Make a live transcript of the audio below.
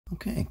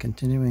Okay,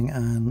 continuing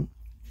on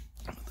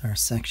with our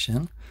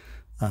section,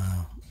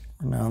 we're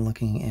now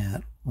looking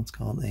at what's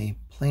called a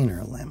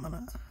planar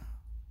lamina.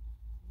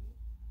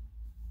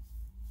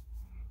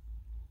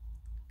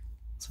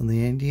 So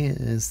the idea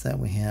is that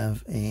we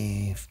have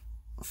a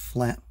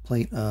flat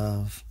plate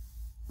of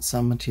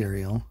some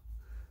material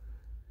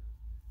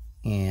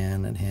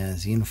and it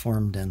has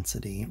uniform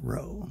density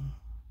rho.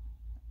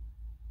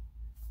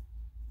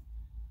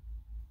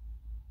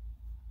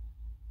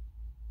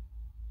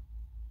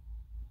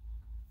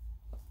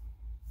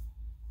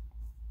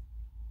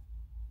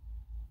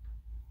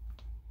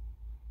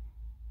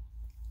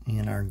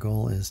 And our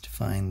goal is to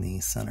find the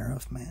center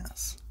of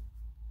mass.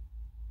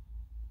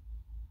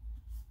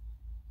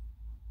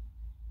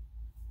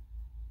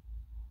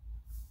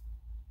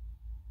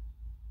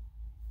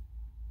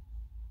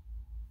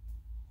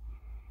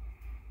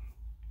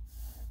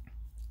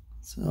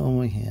 So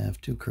we have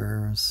two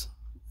curves,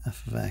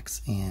 f of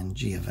x and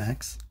g of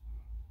x.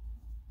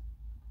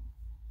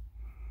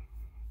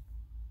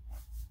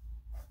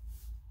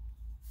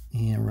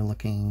 And we're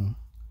looking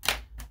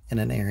at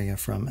an area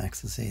from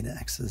x is a to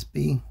x is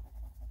b.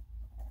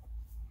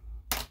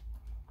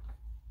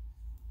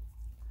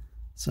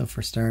 So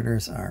for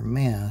starters, our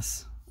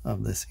mass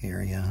of this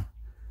area,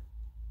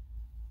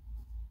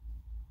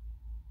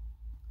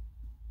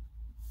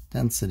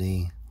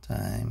 density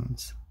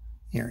times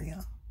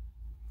area.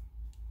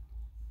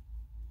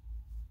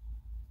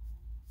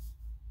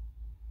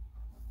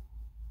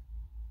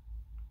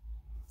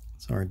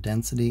 So our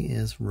density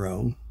is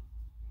rho.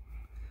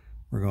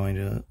 We're going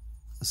to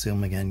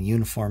assume again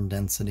uniform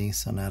density,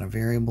 so not a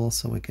variable,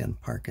 so we can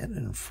park it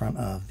in front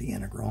of the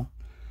integral.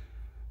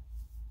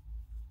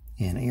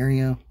 And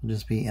area will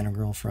just be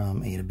integral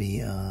from a to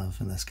b of,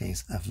 in this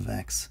case, f of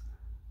x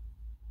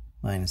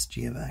minus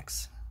g of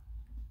x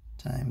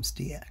times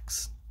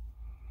dx.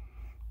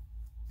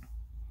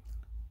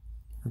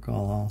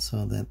 Recall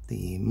also that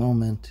the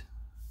moment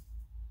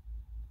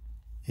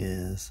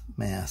is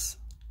mass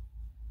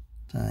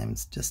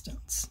times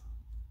distance.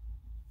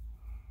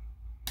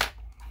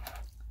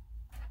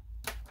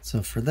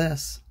 So for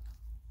this,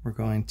 we're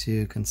going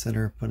to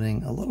consider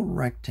putting a little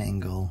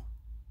rectangle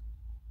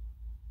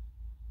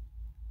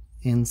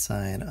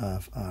inside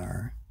of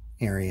our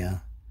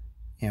area,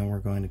 and we're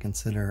going to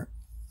consider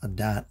a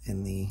dot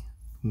in the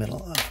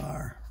middle of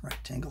our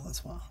rectangle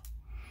as well.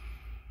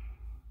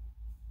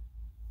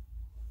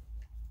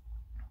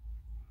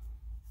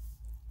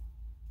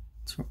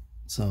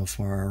 So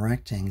for our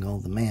rectangle,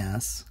 the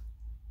mass,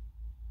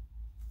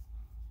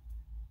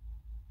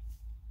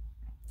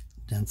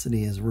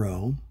 density is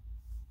rho,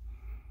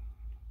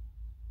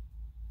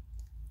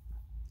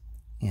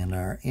 and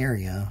our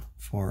area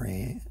for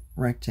a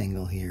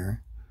rectangle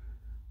here,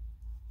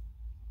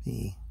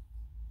 the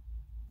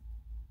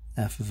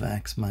f of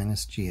x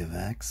minus g of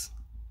x.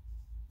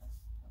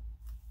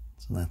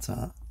 So that's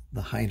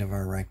the height of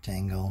our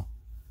rectangle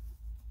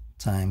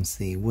times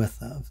the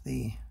width of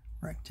the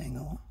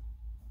rectangle.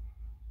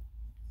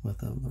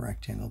 Width of the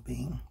rectangle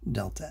being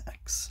delta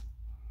x.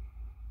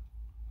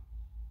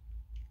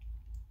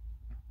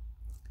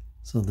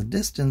 So the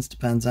distance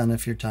depends on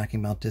if you're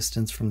talking about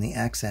distance from the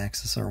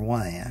x-axis or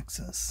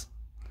y-axis.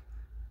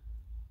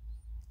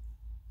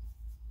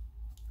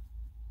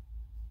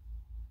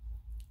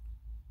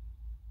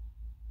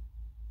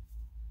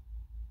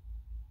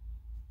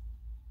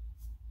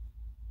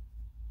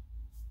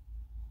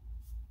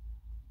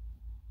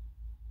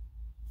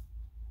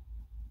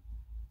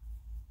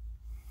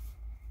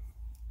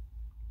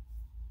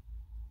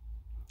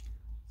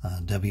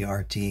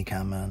 WRT,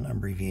 common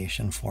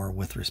abbreviation for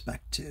with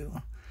respect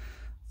to.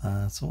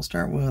 So we'll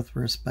start with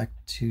respect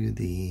to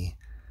the,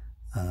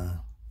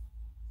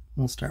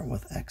 we'll start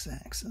with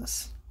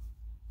x-axis.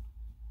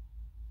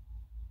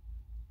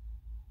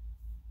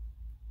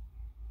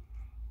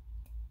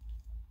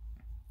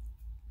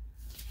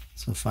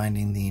 So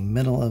finding the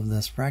middle of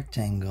this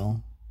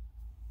rectangle,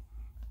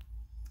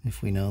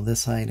 if we know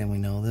this height and we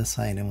know this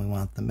height and we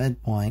want the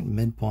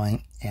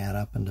midpoint, add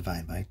up and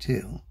divide by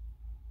 2.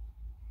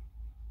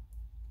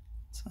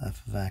 So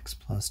f of x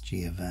plus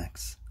g of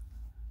x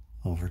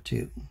over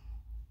 2.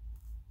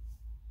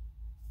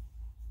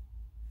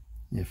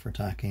 If we're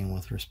talking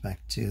with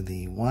respect to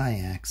the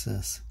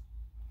y-axis,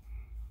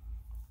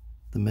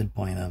 the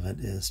midpoint of it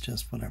is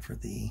just whatever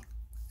the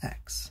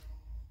x.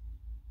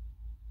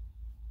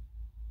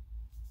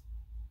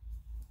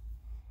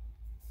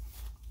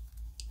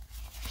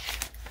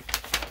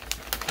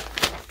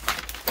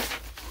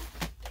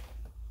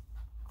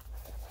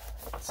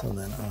 So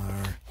then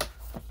our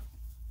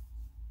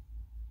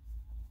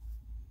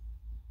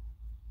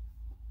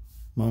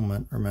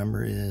moment,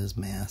 remember, is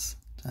mass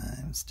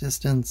times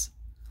distance.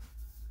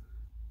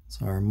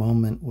 So our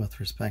moment with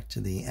respect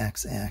to the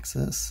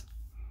x-axis,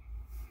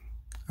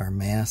 our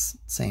mass,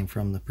 same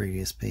from the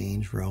previous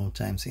page, rho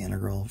times the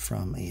integral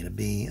from a to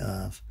b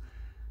of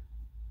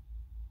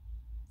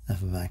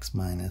f of x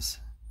minus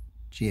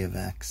g of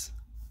x.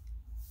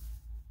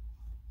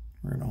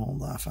 We're going to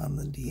hold off on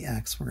the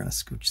dx. We're going to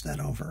scooch that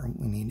over.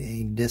 We need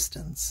a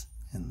distance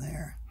in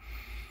there.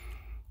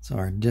 So So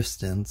our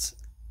distance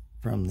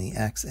from the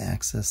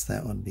x-axis,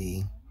 that would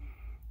be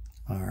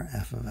our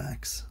f of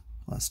x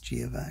plus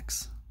g of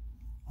x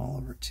all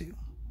over 2.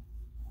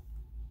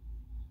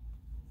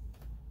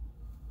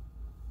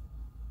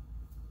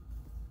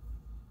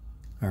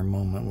 Our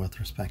moment with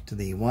respect to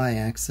the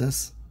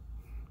y-axis,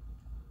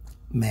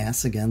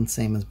 mass, again,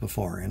 same as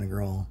before,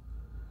 integral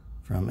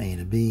from a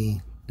to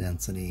b,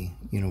 density,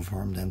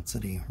 uniform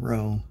density,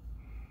 rho,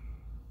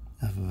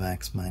 f of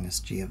x minus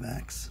g of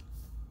x.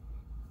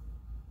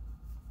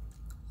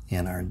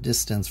 And our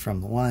distance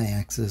from the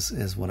y-axis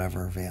is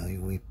whatever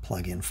value we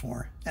plug in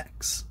for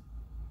x.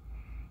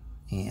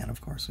 And of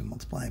course we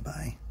multiply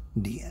by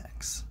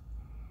dx.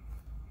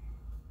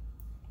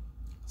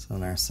 So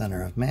in our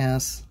center of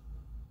mass,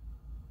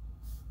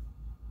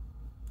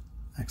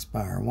 x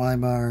bar, y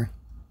bar,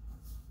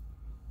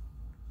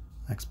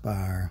 x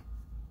bar,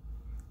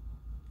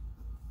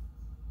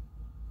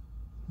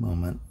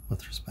 moment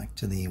with respect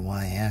to the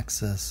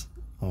y-axis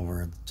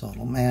over the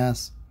total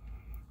mass.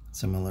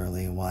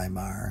 Similarly, y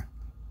bar,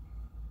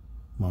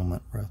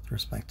 moment with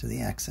respect to the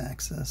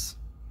x-axis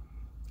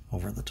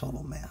over the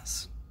total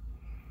mass.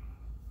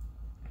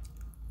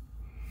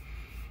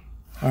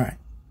 All right,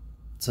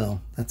 so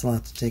that's a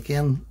lot to take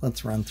in.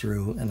 Let's run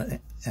through an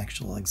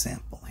actual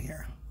example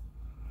here.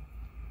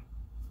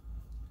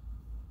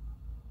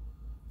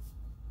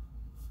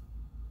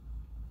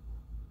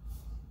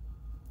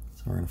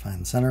 So we're going to find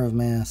the center of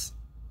mass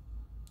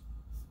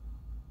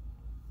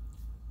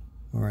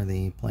or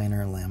the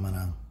planar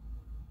lamina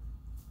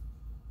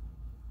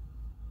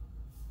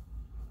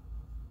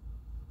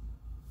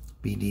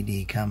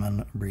BDD,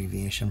 common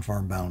abbreviation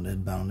for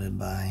bounded, bounded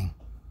by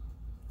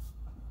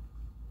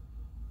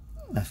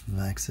f of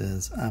x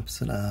is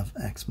opposite of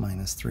x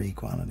minus 3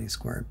 quantity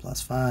squared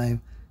plus 5,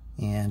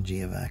 and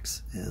g of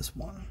x is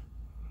 1.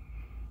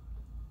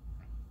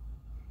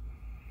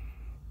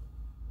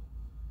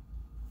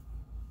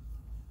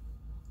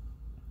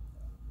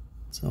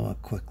 So a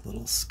quick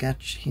little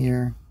sketch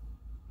here.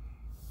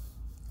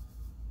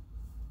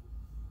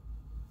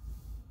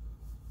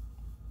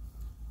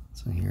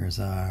 So here's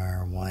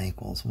our y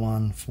equals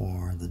 1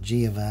 for the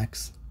g of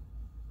x.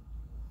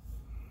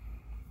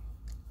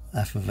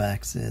 F of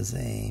x is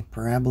a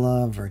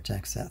parabola,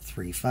 vertex at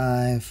 3,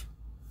 5,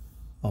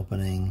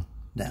 opening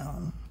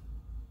down.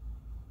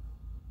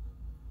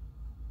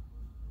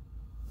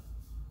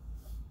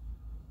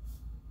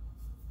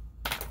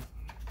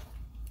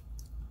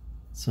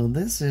 So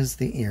this is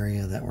the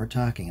area that we're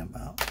talking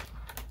about.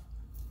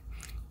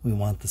 We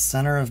want the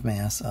center of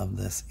mass of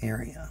this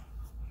area.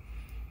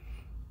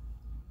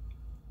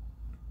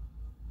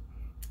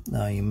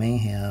 Now you may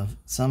have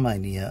some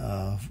idea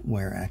of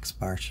where x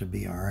bar should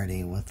be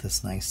already with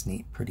this nice,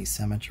 neat, pretty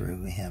symmetry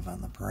we have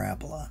on the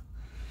parabola.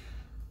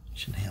 You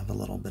should have a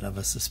little bit of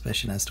a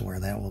suspicion as to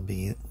where that will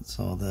be.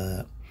 So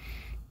the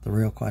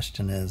real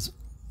question is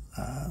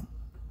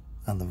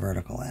on the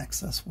vertical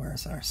axis, where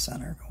is our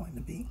center going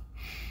to be?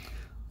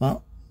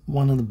 Well,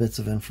 one of the bits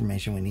of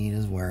information we need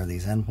is where are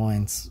these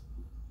endpoints,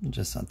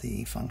 just that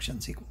the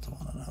functions equal to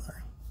one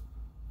another.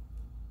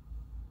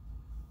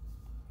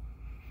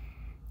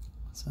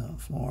 So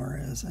 4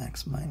 is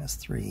x minus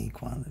 3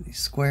 quantity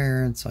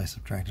squared, so I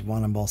subtracted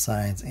 1 on both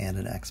sides,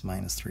 added x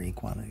minus 3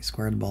 quantity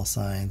squared to both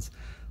sides.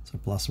 So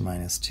plus or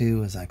minus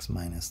 2 is x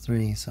minus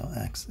 3, so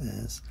x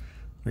is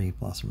 3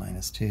 plus or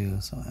minus 2,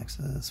 so x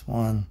is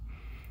 1,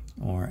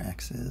 or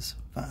x is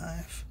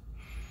 5.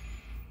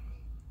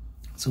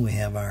 So we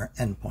have our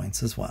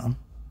endpoints as well.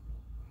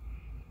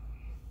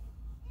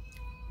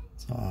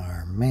 So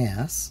our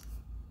mass,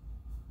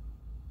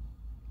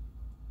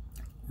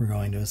 we're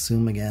going to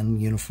assume again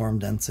uniform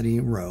density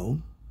rho.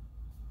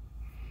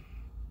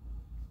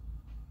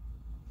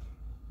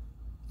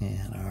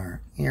 And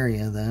our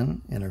area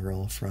then,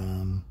 integral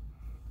from,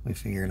 we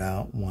figured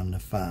out 1 to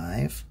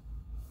 5.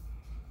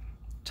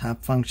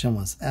 Top function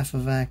was f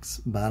of x,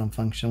 bottom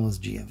function was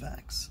g of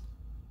x.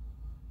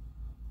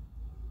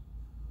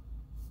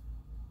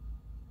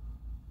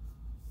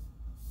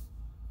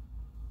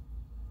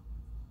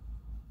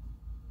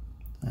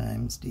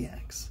 Times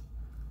dx.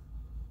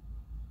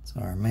 So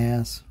our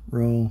mass,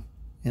 rho,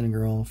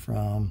 integral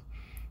from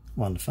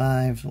 1 to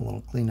 5, a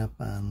little cleanup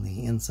on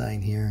the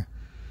inside here.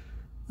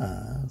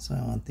 So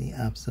I want the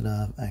opposite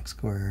of x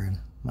squared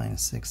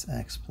minus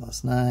 6x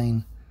plus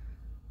 9.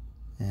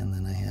 And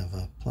then I have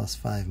a plus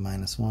 5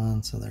 minus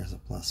 1, so there's a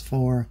plus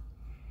 4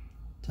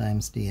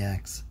 times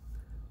dx.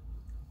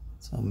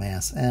 So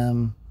mass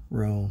m,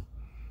 rho,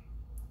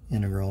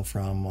 integral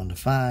from 1 to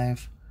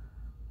 5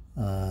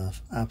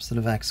 of opposite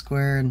of x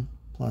squared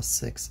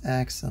plus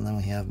 6x, and then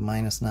we have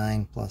minus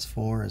 9 plus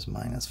 4 is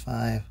minus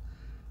 5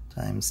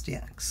 times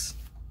dx.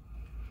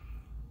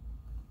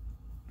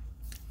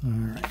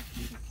 Alright,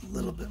 a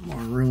little bit more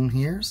room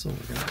here, so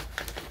we're going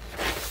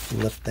to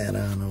lift that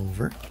on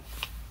over.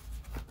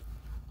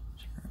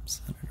 Sure, I'm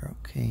centered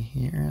okay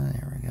here.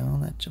 There we go,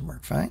 that should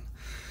work fine.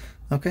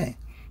 Okay,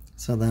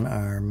 so then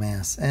our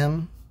mass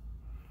m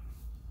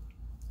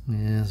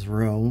is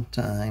rho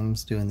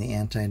times, doing the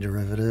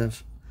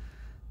antiderivative,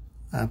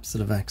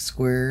 opposite of x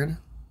squared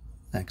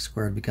x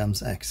squared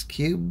becomes x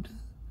cubed.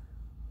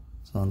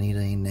 So I'll need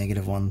a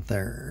negative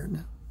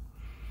 1/3.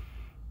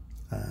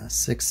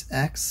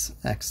 6x,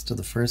 x to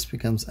the first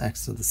becomes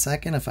x to the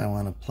second. If I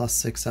want a plus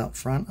 6 out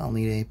front, I'll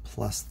need a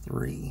plus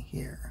 3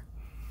 here.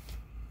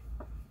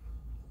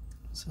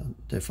 So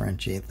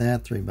differentiate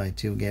that. 3 by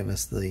 2 gave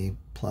us the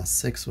plus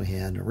 6 we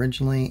had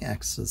originally.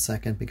 X to the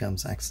second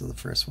becomes x to the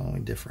first when we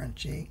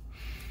differentiate.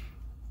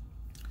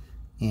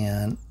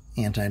 And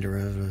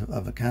antiderivative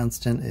of a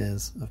constant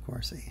is, of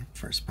course, a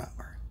first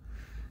power.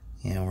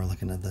 And we're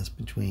looking at this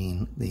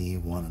between the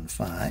 1 and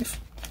 5.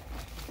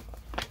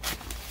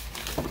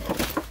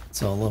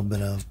 So a little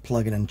bit of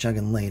plugging and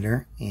chugging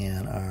later,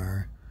 and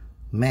our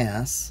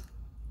mass,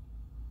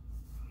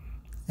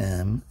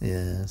 m,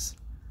 is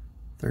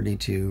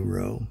 32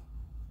 rho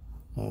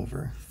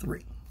over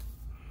 3.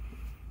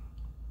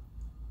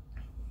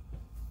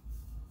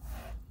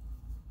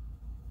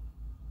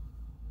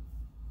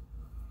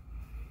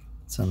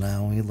 So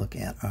now we look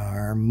at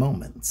our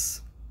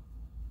moments.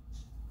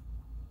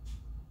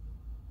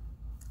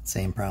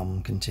 Same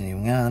problem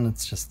continuing on,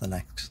 it's just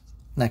the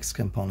next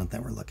component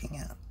that we're looking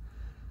at.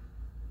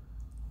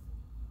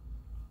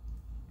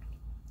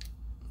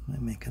 Let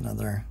me make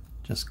another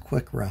just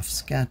quick rough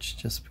sketch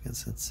just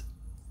because it's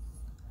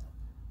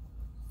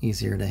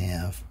easier to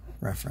have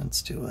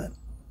reference to it.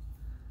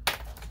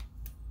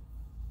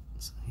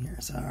 So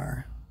here's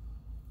our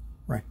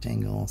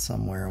rectangle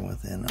somewhere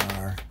within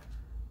our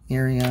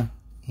area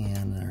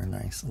and our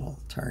nice little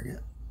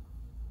target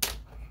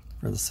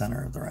for the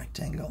center of the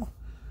rectangle.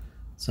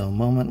 So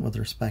moment with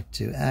respect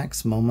to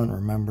x, moment,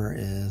 remember,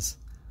 is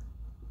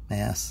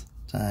mass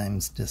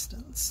times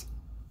distance.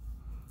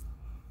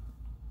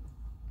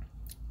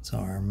 So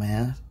our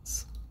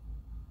mass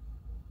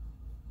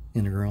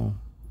integral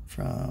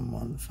from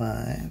 1 to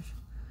 5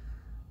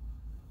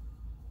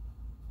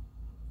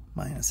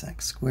 minus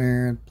x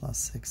squared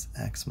plus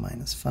 6x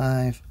minus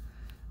 5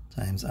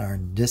 times our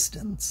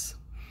distance.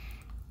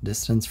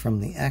 Distance from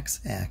the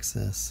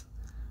x-axis,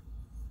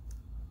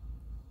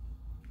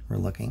 we're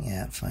looking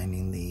at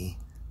finding the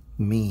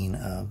mean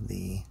of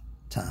the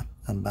top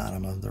and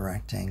bottom of the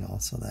rectangle,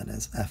 so that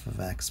is f of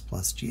x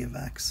plus g of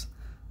x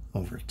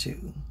over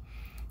 2.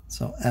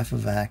 So f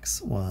of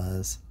x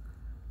was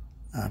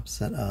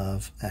opposite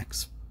of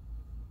x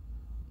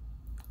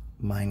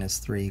minus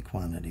 3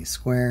 quantity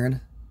squared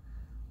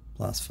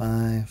plus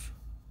 5.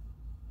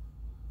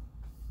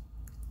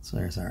 So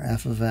there's our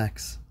f of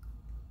x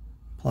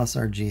plus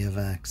our g of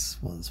x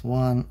was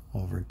 1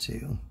 over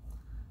 2.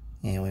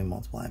 And we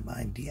multiply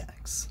by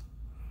dx.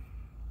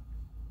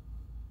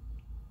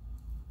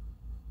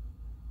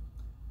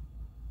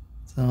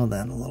 So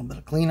then a little bit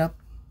of cleanup.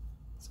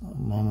 So a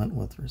moment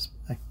with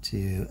respect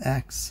to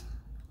x.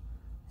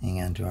 Hang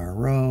on to our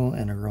rho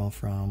integral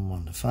from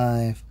 1 to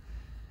 5.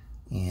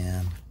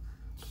 And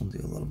we'll do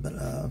a little bit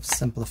of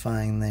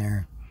simplifying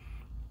there.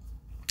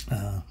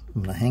 I'm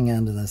going to hang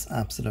on to this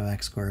opposite of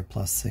x squared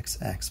plus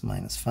 6x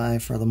minus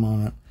 5 for the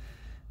moment.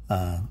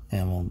 And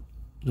we'll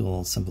do a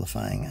little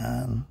simplifying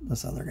on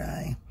this other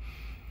guy.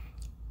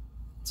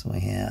 So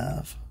we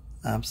have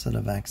opposite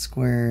of x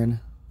squared.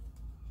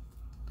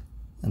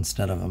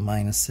 Instead of a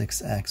minus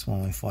 6x,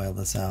 when we FOIL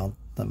this out,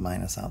 the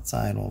minus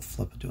outside, we'll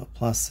flip it to a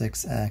plus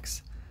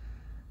 6x.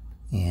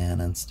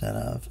 And instead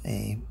of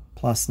a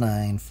plus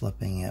 9,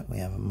 flipping it, we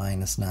have a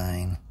minus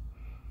 9.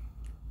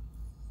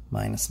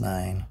 Minus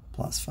 9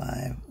 plus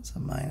 5 is a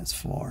minus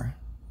 4.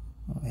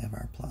 We have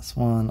our plus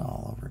 1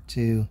 all over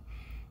 2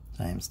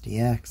 times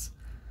dx.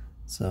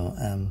 So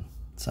m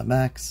sub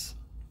x,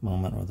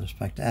 moment with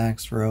respect to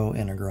x, rho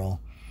integral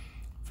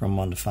from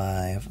 1 to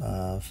 5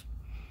 of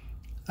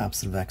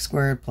opposite of x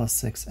squared plus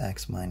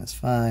 6x minus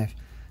 5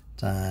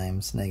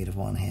 times negative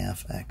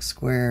 1/2 x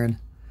squared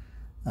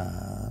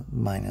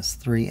minus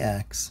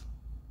 3x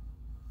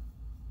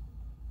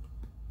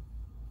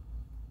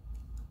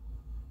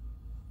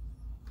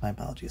my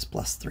apologies,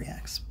 plus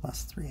 3x.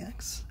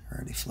 I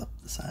already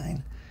flipped the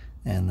sign.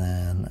 And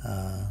then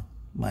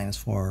minus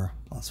 4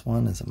 plus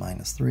 1 is a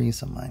minus 3,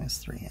 so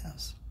minus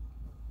 3/2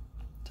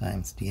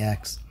 times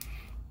dx.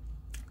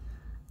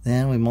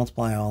 Then we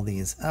multiply all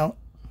these out.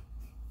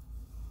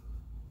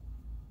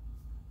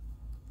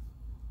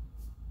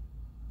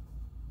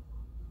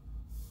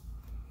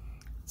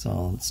 So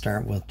I'll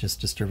start with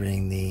just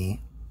distributing the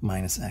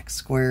minus x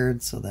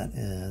squared, so that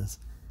is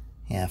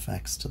half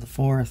x to the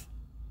 4th.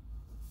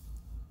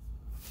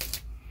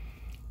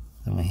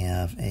 Then we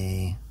have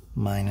a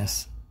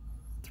minus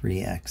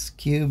 3x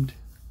cubed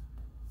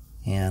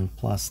and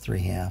plus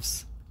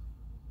 3/2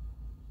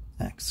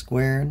 x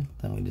squared.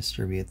 Then we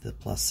distribute the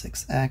plus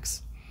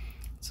 6x.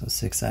 So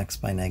 6x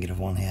by negative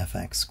 1/2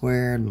 x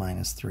squared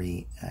minus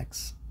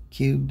 3x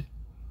cubed.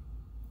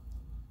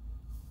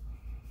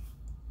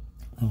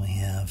 Then we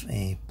have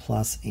a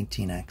plus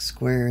 18x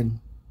squared.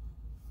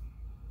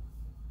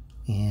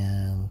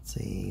 And let's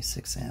see,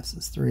 6/2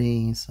 is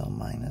 3, so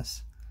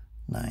minus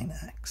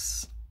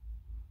 9x.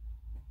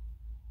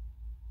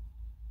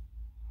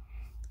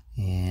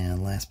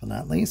 And last but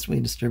not least, we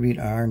distribute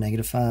our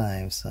negative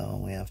 5.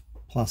 So we have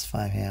plus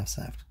 5/2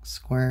 x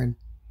squared.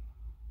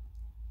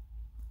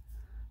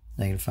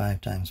 Negative 5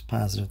 times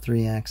positive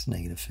 3x,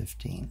 negative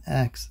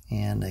 15x,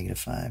 and negative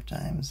 5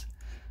 times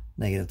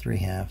negative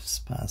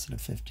 3/2, positive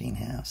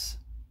 15/2.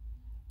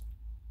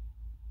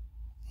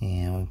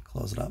 And we'll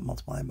close it up,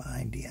 multiply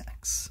by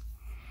dx.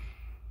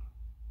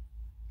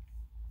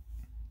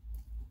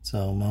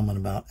 So moment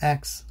about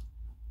x,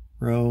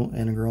 row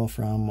integral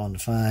from 1 to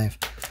 5.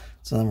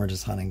 So then we're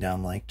just hunting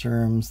down like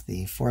terms.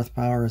 The fourth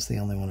power is the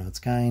only one of its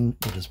kind.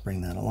 We'll just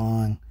bring that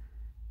along.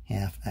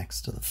 Half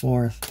x to the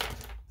fourth.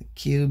 The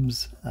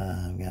cubes,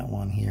 we've got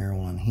one here,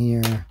 one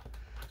here.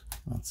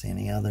 I don't see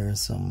any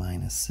others, so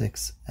minus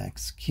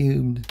 6x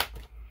cubed.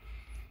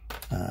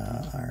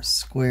 Our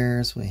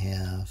squares, we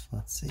have,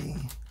 let's see,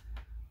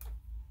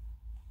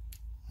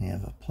 we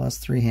have a plus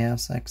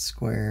 3/2 x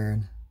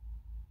squared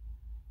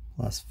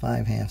plus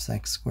 5/2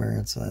 x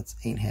squared, so that's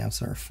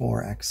 8/2 or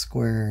 4x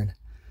squared,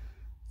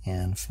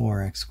 and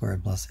 4x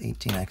squared plus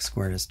 18x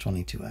squared is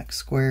 22x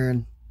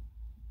squared.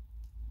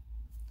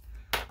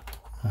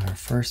 Our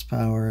first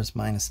power is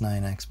minus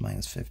 9x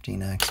minus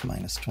 15x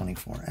minus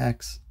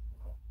 24x.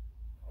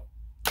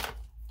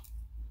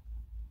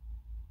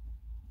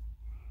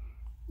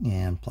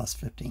 And plus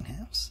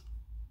 15/2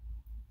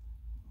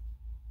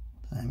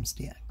 times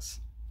dx.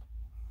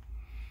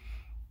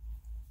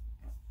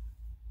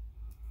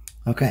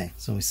 Okay,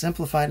 so we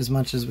simplified as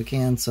much as we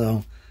can.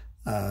 So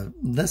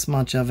this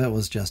much of it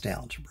was just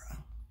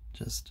algebra.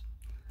 Just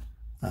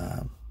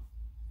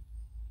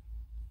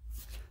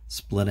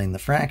splitting the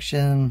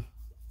fraction,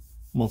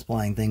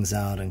 multiplying things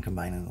out, and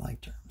combining the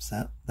like terms.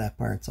 That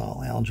part's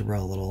all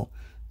algebra, a little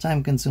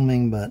time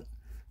consuming, but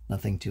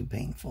nothing too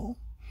painful.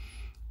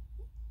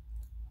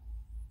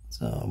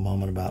 So a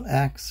moment about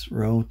x,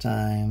 row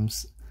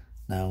times,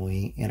 now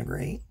we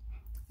integrate.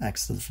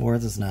 X to the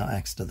fourth is now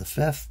x to the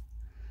fifth.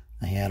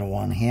 I had a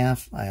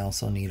 1/2, I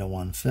also need a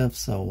 1/5,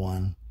 so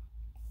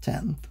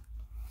 1/10.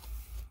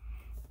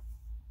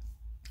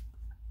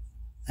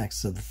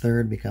 X to the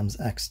third becomes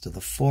x to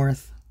the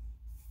fourth.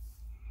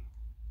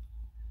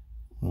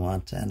 We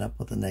want to end up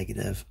with a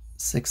negative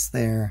 6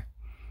 there.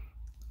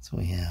 So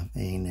we have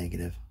a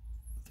negative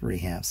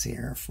 3/2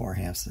 here.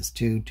 4/2 is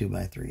 2, 2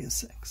 by 3 is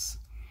 6.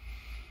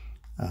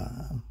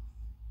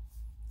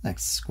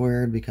 X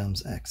squared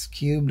becomes x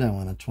cubed. I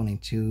want a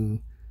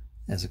 22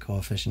 as a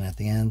coefficient at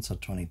the end, so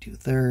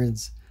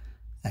 22/3.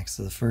 X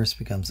to the first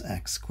becomes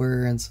x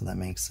squared, so that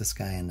makes this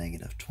guy a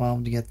negative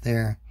 12 to get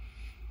there.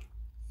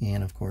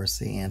 And of course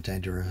the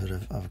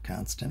antiderivative of a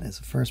constant is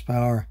a first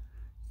power,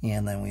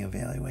 and then we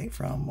evaluate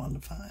from 1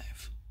 to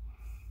 5.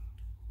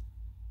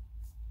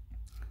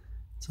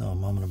 So a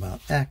moment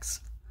about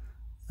x.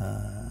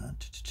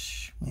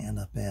 We end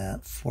up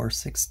at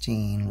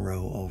 416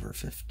 row over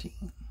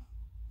 15.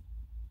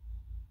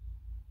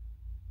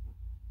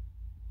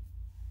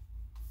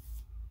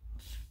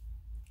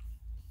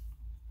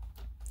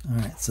 All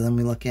right, so then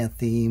we look at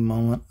the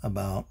moment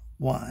about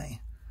y.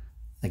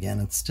 Again,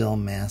 it's still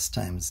mass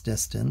times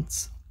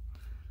distance.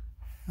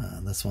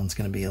 This one's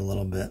going to be a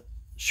little bit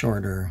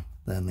shorter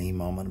than the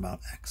moment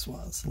about x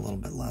was, a little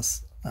bit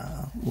less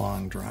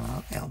long drawn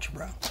out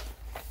algebra.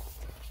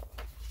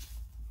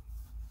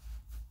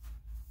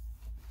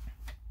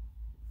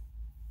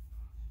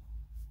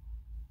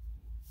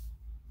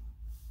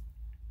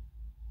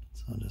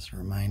 So just a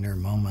reminder,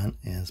 moment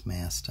is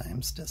mass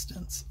times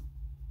distance.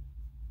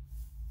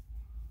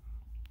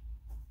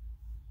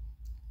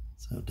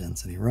 So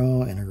density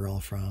row, integral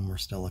from, we're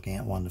still looking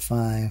at 1 to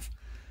 5.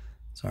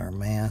 So our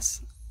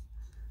mass,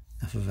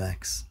 f of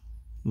x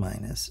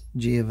minus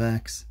g of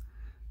x.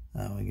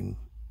 We can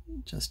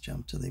just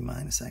jump to the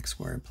minus x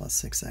squared plus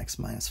 6x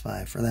minus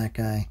 5 for that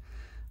guy.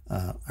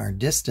 Our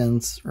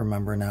distance,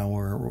 remember now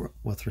we're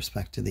with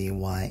respect to the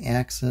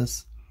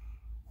y-axis.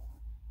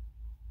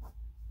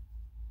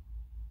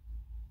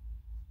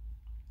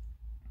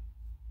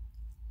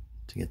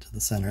 To get to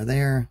the center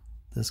there,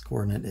 this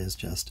coordinate is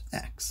just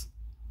x.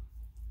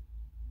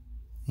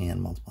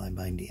 And multiplied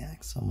by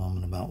dx. So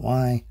moment about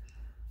y.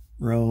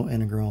 Row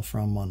integral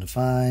from 1 to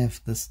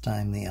 5. This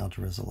time the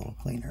algebra is a little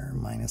cleaner.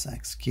 Minus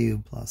x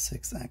cubed plus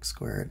 6x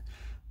squared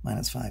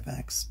minus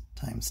 5x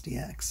times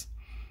dx.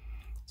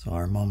 So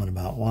our moment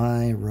about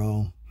y,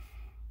 row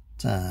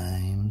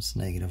times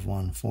negative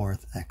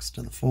 1/4 x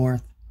to the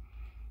fourth.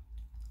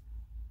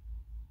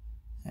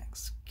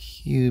 X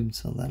cubed,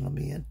 so that'll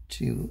be a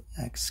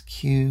 2x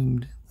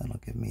cubed. That'll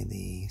give me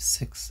the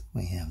 6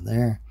 we have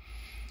there.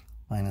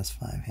 Minus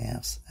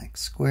 5/2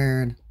 x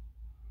squared.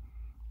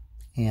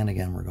 And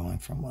again, we're going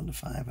from 1 to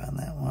 5 on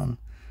that one.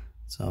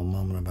 So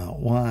moment about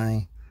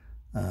y,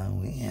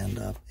 we end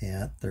up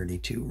at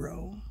 32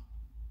 row.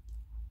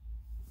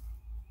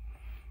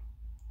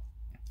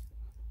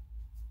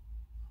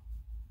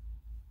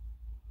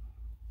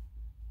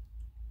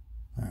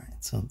 All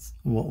right, so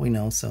what we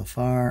know so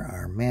far,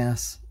 our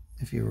mass,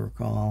 if you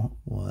recall,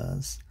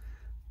 was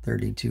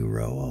 32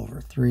 row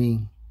over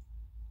 3.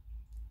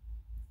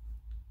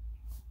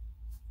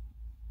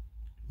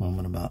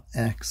 Moment about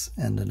x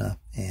ended up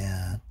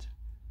at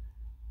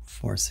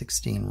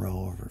 416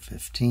 row over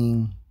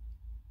 15.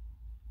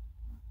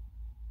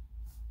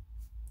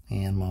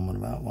 And moment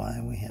about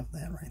y, we have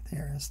that right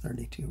there as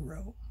 32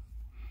 rho.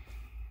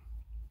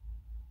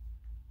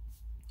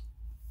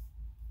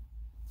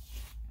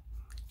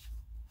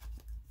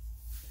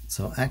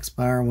 So x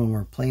bar, when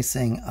we're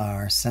placing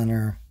our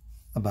center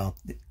about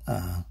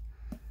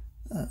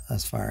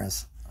as far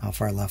as how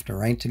far left or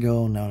right to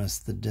go, notice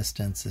the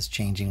distance is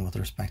changing with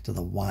respect to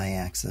the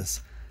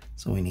y-axis.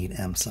 So we need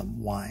m sub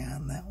y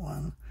on that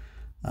one.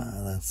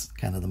 That's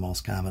kind of the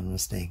most common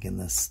mistake in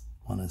this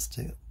one, is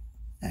to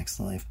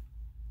accidentally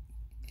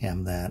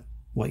have that,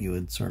 what you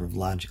would sort of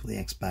logically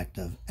expect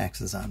of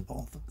x's on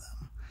both of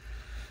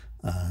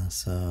them.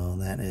 So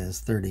that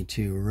is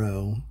 32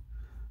 rho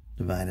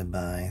divided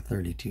by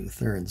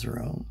 32/3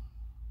 rho.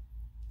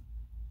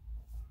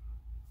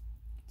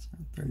 So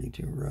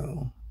 32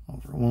 rho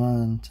over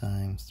 1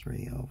 times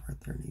 3 over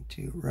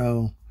 32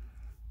 rho,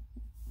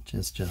 which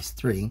is just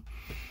 3.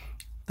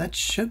 That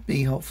should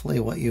be hopefully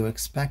what you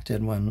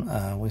expected when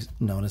we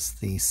noticed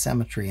the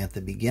symmetry at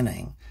the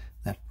beginning.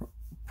 That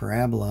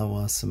parabola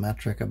was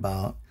symmetric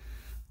about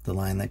the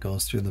line that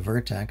goes through the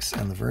vertex,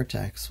 and the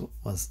vertex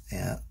was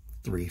at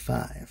 3,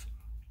 5.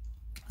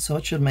 So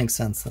it should make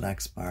sense that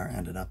x bar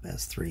ended up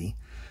as 3.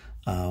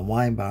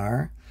 Y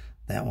bar,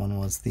 that one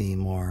was the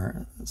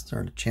more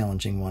sort of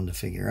challenging one to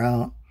figure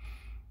out.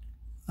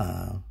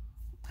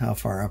 How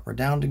far up or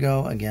down to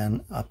go?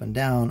 Again, up and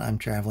down. I'm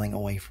traveling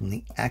away from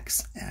the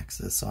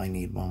x-axis, so I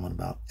need moment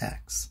about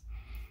x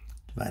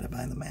divided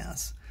by the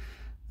mass.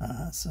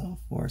 So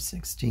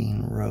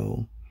 416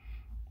 rho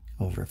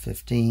over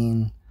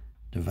 15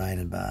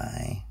 divided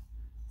by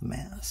the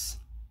mass.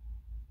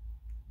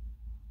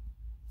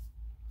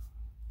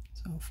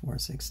 So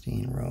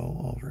 416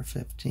 rho over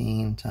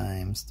 15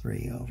 times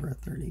 3 over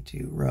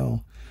 32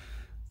 rho.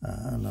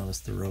 Notice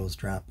the rows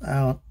drop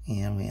out,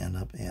 and we end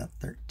up at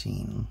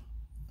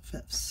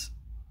 13/5,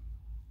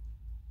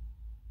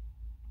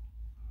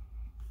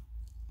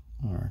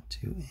 or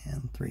 2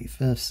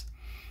 3/5.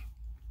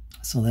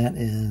 So that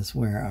is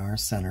where our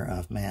center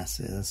of mass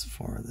is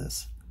for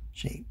this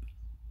shape.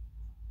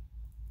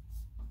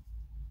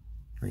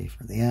 3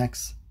 for the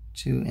x,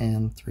 2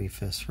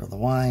 3/5 for the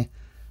y.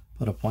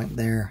 Put a point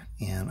there,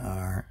 and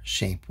our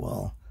shape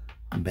will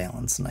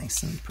balance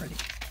nice and pretty.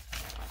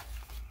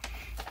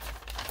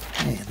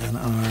 Okay, then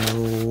our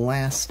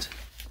last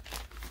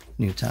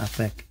new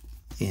topic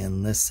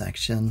in this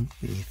section,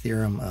 the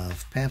theorem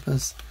of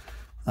Pappus.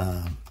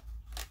 A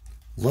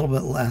little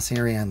bit less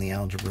area on the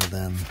algebra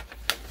than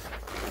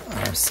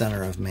our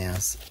center of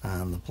mass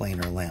on the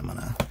planar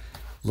lamina.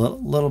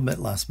 Little bit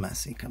less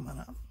messy coming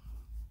up.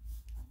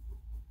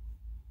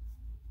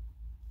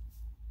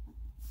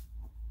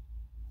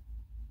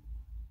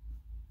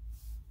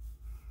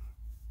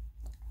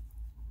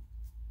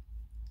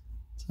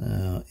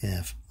 So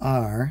if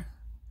R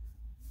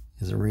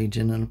is a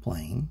region in a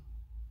plane,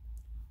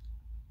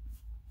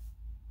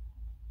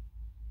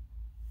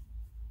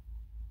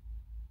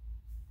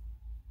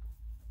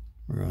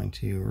 we're going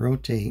to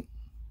rotate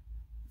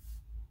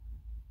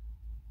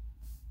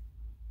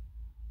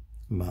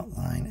about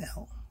line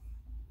L.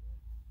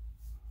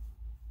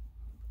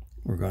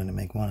 We're going to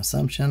make one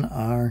assumption: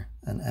 R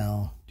and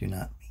L do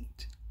not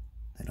meet.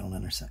 They don't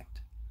intersect.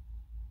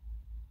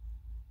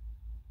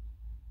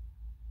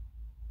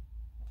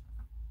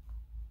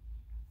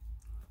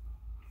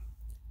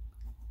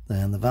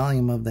 Then the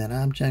volume of that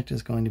object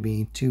is going to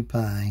be 2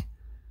 pi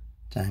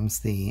times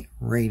the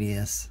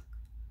radius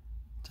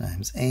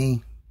times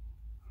A.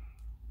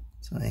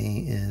 So A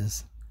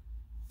is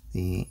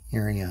the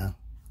area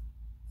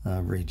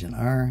of region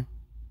R.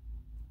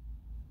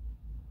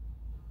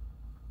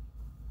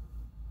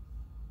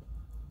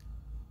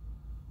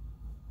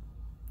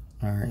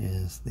 R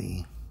is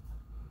the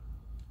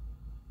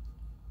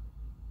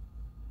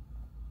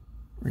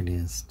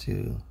radius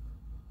to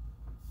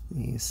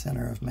the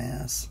center of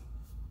mass,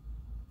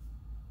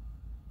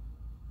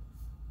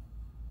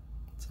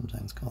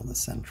 sometimes called the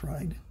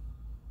centroid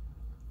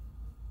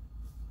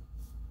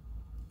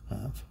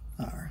of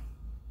R.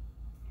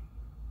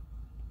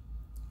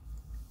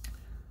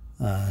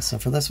 So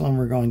for this one,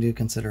 we're going to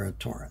consider a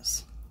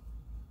torus.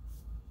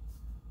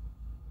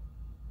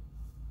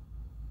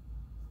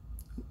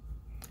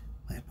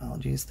 My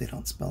apologies, they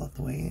don't spell it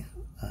the way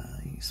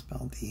you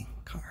spell the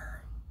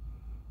car.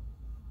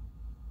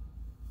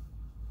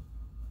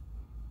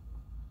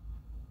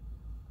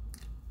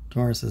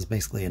 Torus is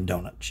basically a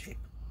donut shape.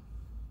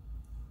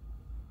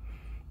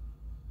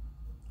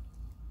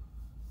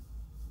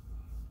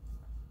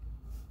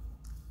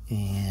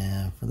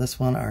 And for this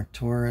one, our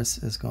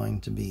torus is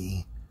going to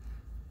be,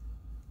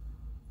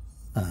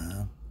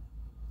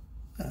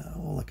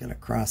 we'll look at a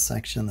cross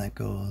section that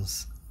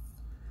goes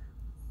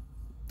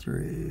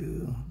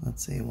through,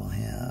 let's say we'll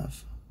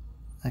have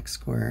x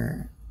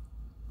squared,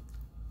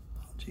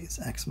 apologies,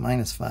 x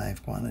minus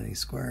 5 quantity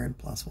squared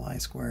plus y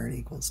squared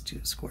equals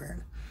 2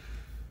 squared.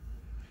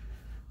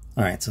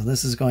 All right, so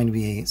this is going to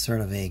be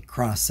sort of a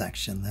cross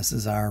section. This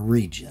is our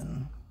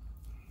region.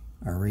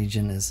 Our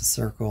region is a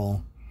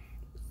circle.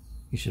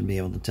 You should be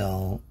able to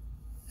tell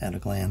at a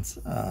glance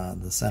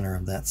the center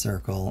of that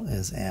circle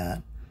is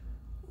at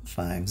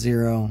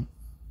 50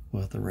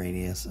 with a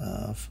radius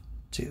of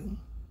 2.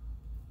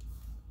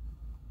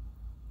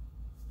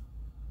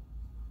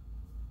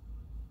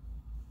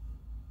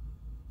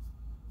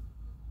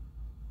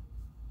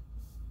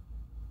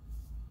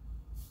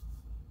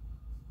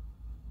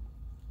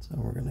 So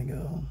we're going to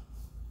go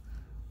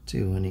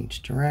 2 in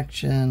each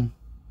direction,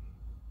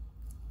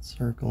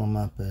 circle them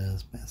up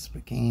as best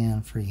we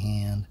can,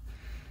 freehand.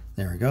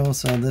 There we go.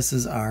 So this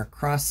is our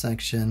cross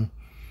section,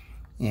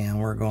 and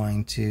we're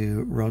going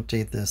to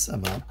rotate this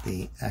about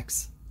the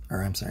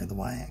the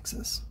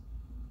y-axis.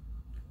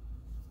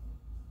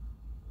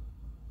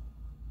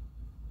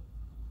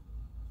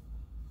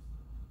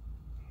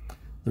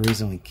 The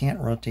reason we can't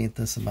rotate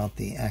this about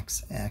the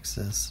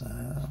x-axis,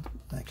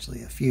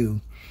 actually a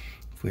few.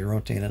 If we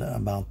rotate it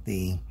about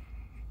the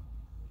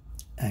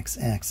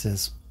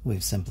x-axis,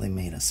 we've simply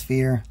made a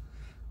sphere,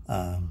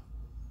 and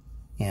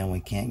we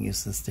can't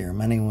use this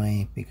theorem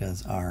anyway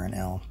because R and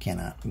L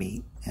cannot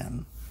meet,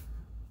 and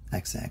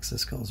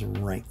x-axis goes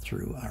right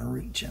through our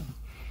region.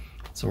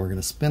 So we're going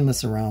to spin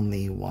this around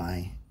the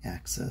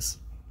y-axis.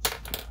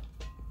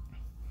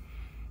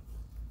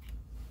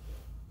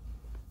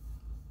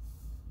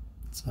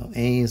 So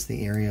A is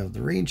the area of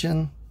the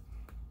region.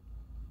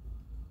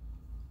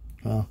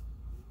 Well,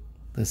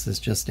 this is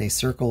just a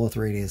circle with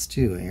radius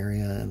 2.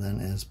 Area then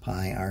is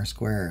pi r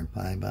squared,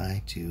 pi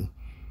by 2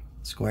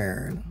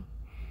 squared,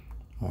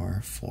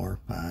 or 4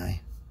 pi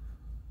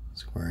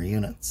square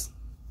units.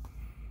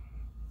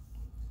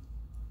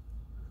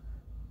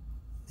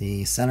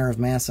 The center of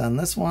mass on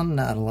this one,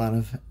 not a lot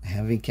of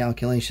heavy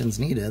calculations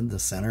needed. The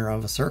center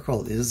of a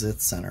circle is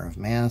its center of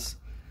mass.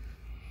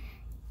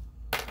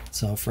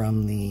 So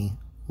from the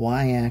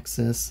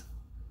y-axis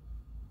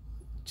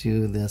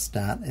to this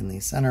dot in the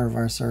center of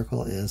our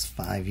circle is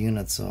 5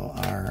 units, so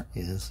R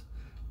is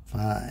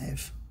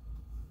 5.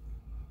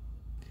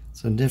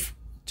 So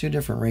two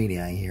different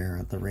radii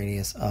here. The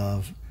radius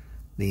of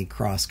the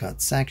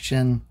cross-cut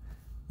section.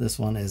 This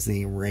one is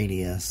the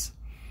radius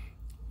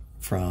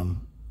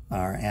from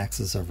our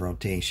axis of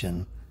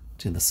rotation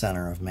to the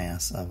center of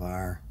mass of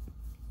our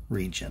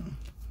region.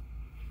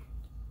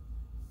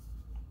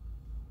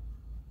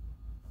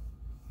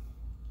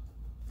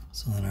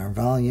 So then our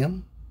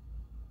volume,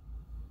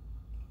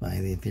 by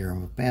the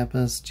theorem of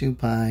Pappus, 2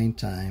 pi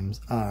times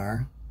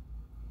R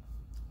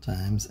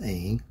times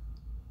A.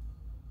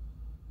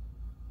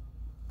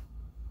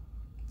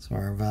 So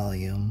our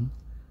volume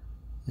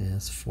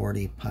is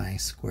 40 pi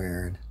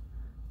squared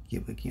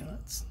cubic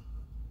units.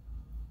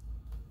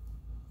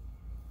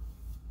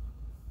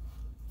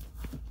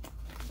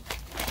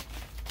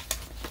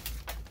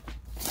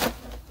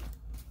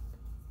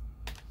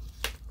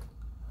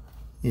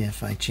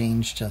 If I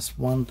change just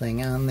one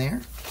thing on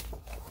there,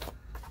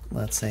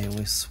 let's say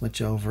we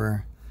switch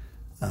over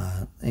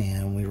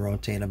and we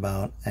rotate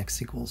about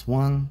x equals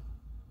 1.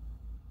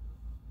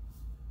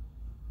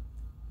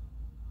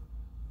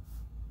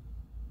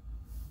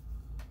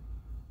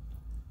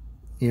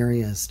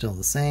 Area is still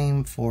the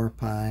same, 4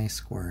 pi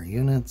square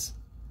units,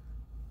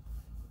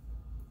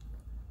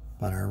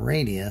 but our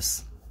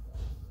radius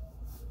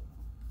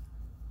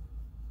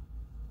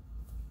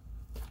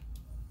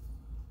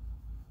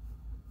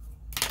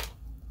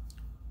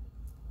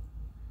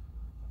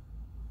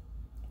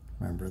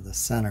remember, the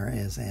center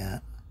is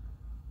at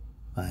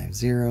 5,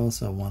 0,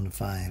 so 1 to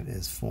 5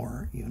 is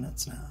 4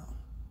 units now.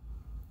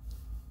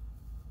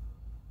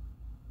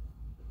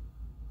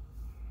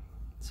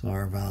 So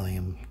our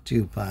volume,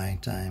 2 pi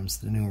times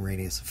the new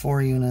radius of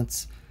 4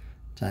 units,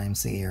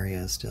 times the area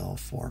is still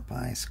 4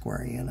 pi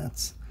square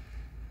units.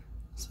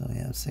 So we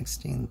have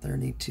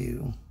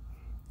 1632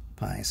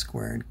 pi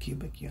squared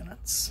cubic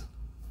units.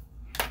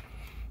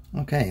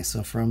 Okay,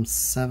 so from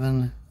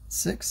 7,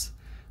 6,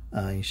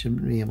 you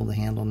should be able to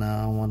handle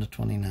now 1 to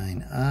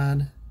 29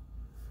 odd,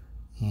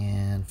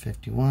 and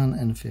 51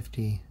 and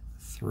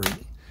 53.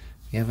 If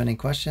you have any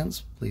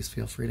questions, please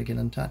feel free to get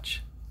in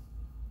touch.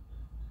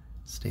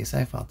 Stay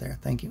safe out there.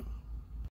 Thank you.